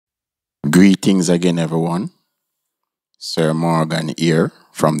Greetings again, everyone. Sir Morgan here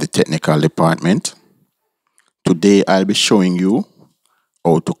from the technical department. Today I'll be showing you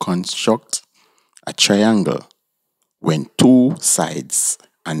how to construct a triangle when two sides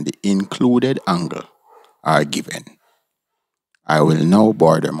and the included angle are given. I will now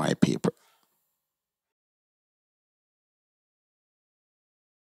border my paper.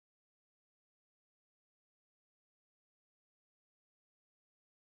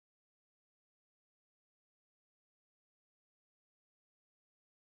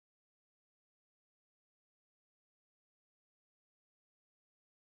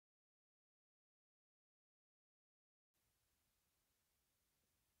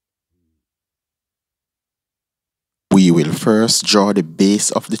 We will first draw the base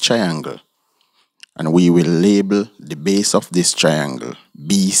of the triangle, and we will label the base of this triangle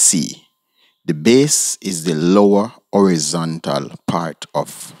BC. The base is the lower horizontal part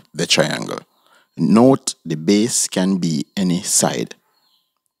of the triangle. Note the base can be any side.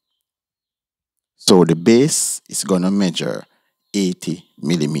 So the base is going to measure 80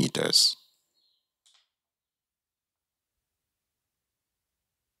 millimeters.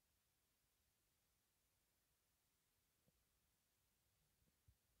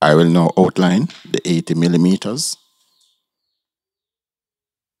 I will now outline the 80 millimeters.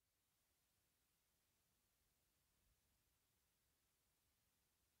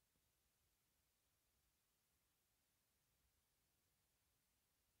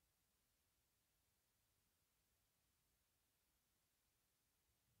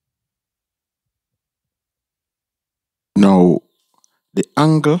 Now, the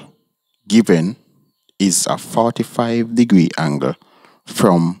angle given is a 45-degree angle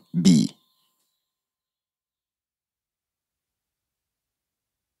from B.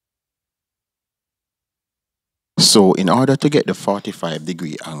 So in order to get the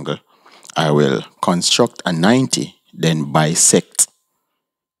 45-degree angle, I will construct a 90, then bisect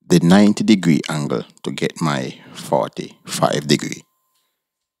the 90-degree angle to get my 45-degree.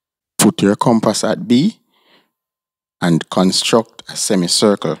 Put your compass at B and construct a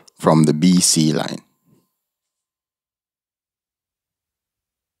semicircle from the BC line.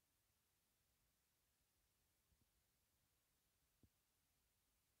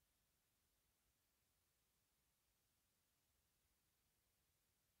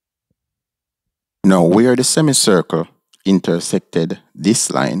 Now, where the semicircle intersected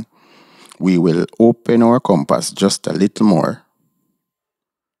this line, we will open our compass just a little more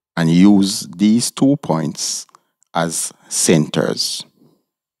and use these 2 points as centers.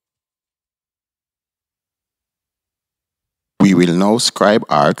 We will now scribe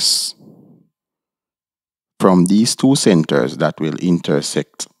arcs from these 2 centers that will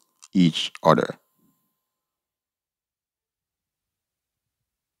intersect each other.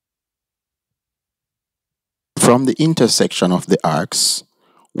 From the intersection of the arcs,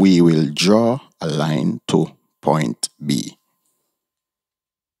 we will draw a line to point B.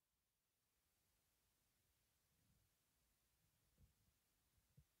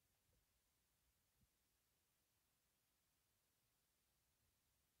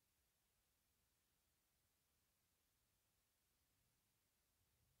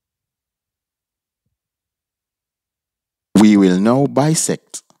 We will now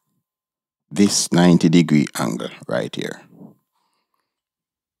bisect this 90-degree angle right here.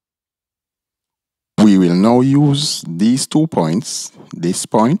 We will now use these 2 points, this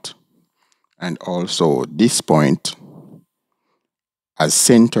point and also this point, as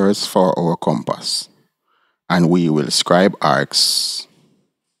centers for our compass, and we will scribe arcs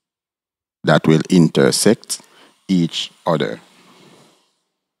that will intersect each other.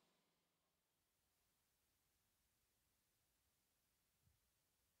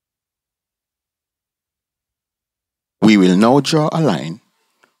 We will now draw a line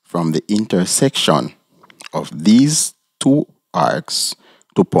from the intersection of these 2 arcs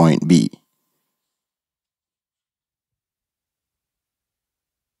to point B.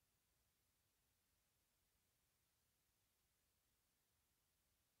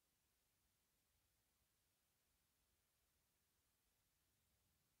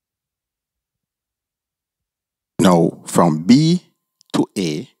 Now, from B to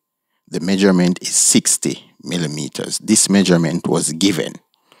A, the measurement is 60 millimeters. This measurement was given.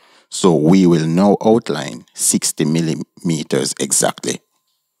 So we will now outline 60 millimeters exactly.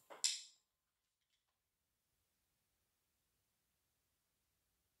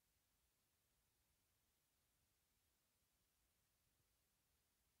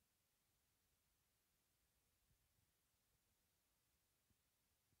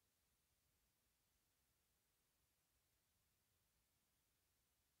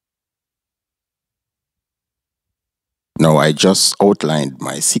 Now I just outlined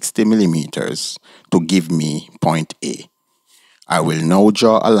my 60 millimeters to give me point A. I will now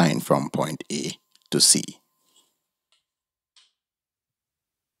draw a line from point A to C.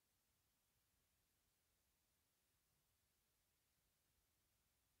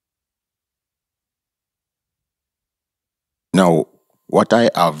 Now, what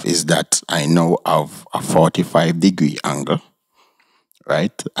I have is that I now have a 45-degree angle,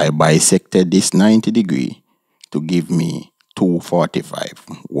 right? I bisected this 90-degree to give me two 45,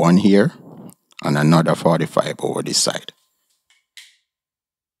 one here and another 45 over this side.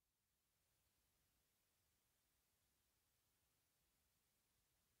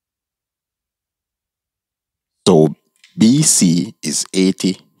 So BC is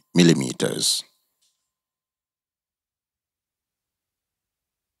 80 millimeters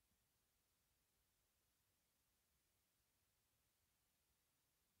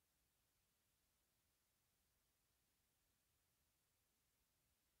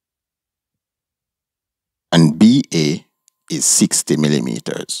and BA is 60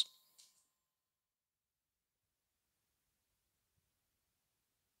 millimeters.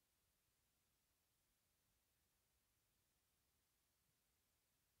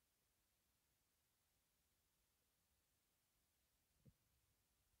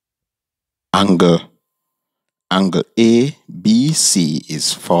 Angle Angle ABC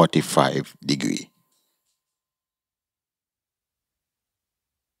is 45-degree.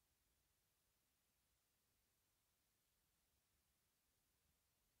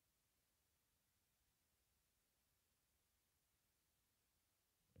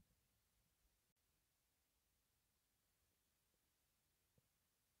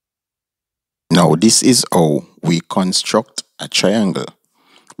 Now this is how we construct a triangle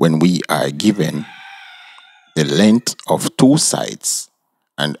when we are given the length of two sides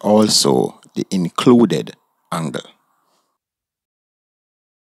and also the included angle.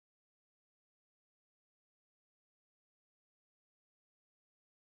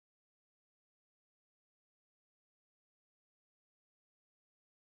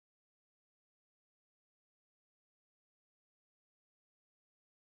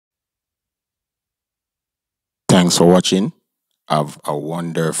 Thanks for watching. Have a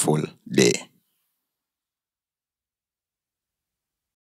wonderful day.